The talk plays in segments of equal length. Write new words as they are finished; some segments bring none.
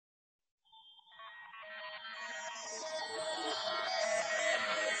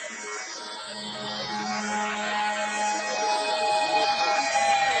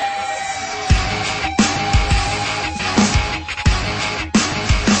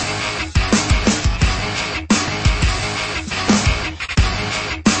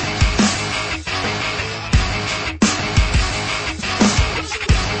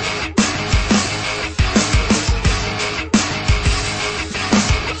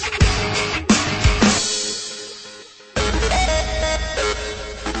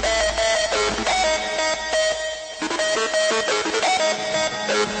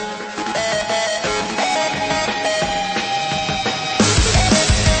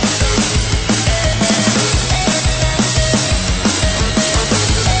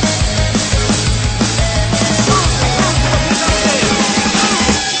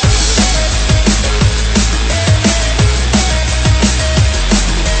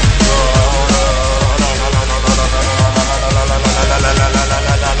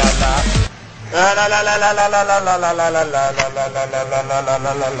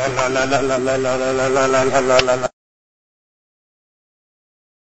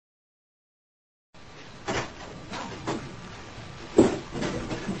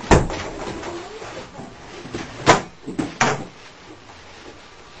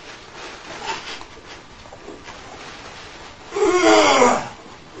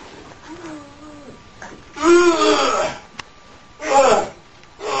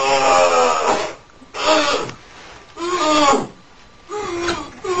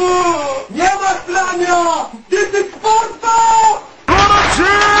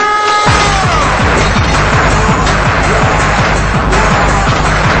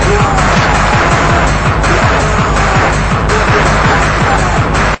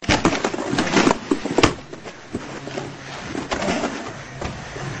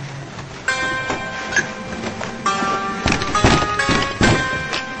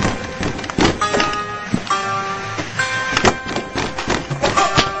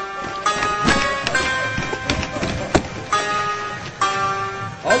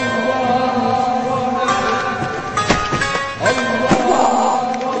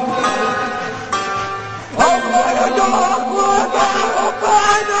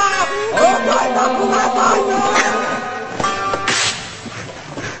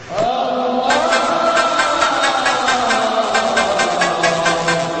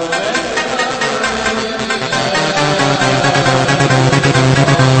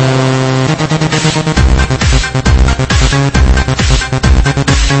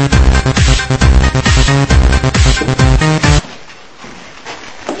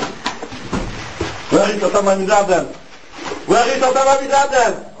Where is Osama bin Laden? Where is Osama bin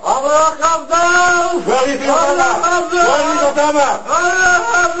Laden? Allah Akbar! Where is Osama? Where is Osama? Allah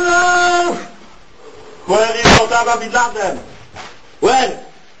Akbar! Where is Osama bin Laden? Where?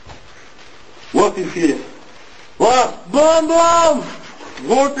 What is here? What? Bomb, bomb!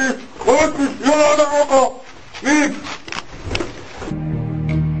 What is? Speak!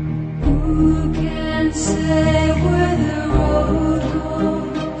 Who can say where the road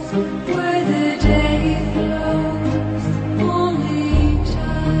goes, where the day flows? Only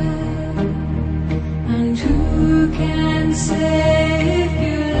time. And who can say if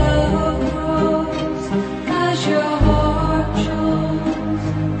your love grows as your heart shows?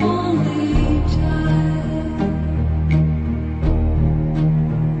 Only time.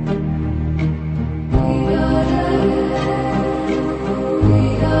 We gotta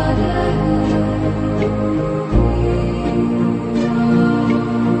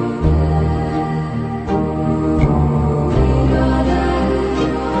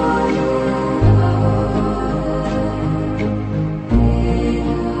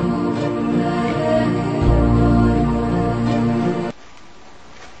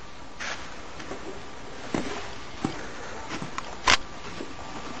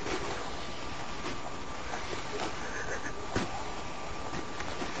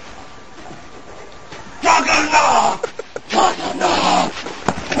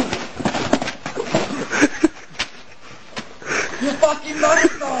You fucking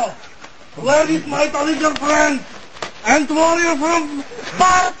monster! Where is my intelligent friend and warrior from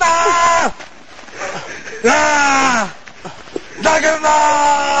Sparta? Ah!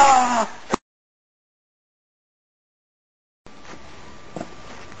 Juggernaut!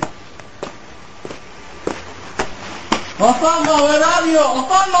 Osama, where are you?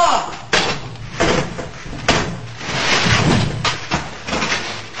 Osama!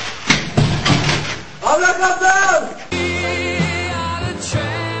 Allah Akbar!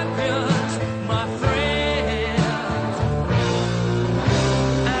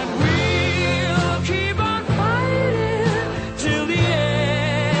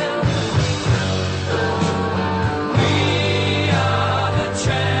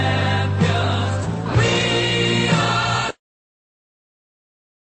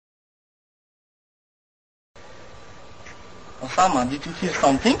 Osama, did you hear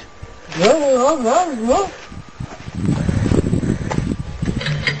something? No.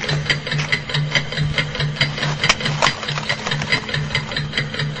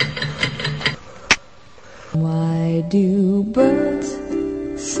 Why do birds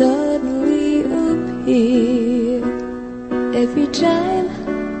suddenly appear every time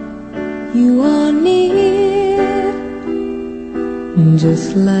you are near?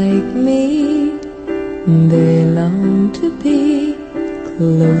 Just like me, they long to be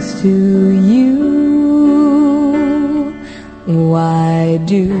close to you. Why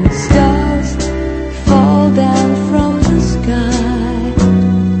do stars fall down from the sky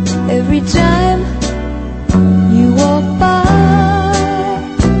every time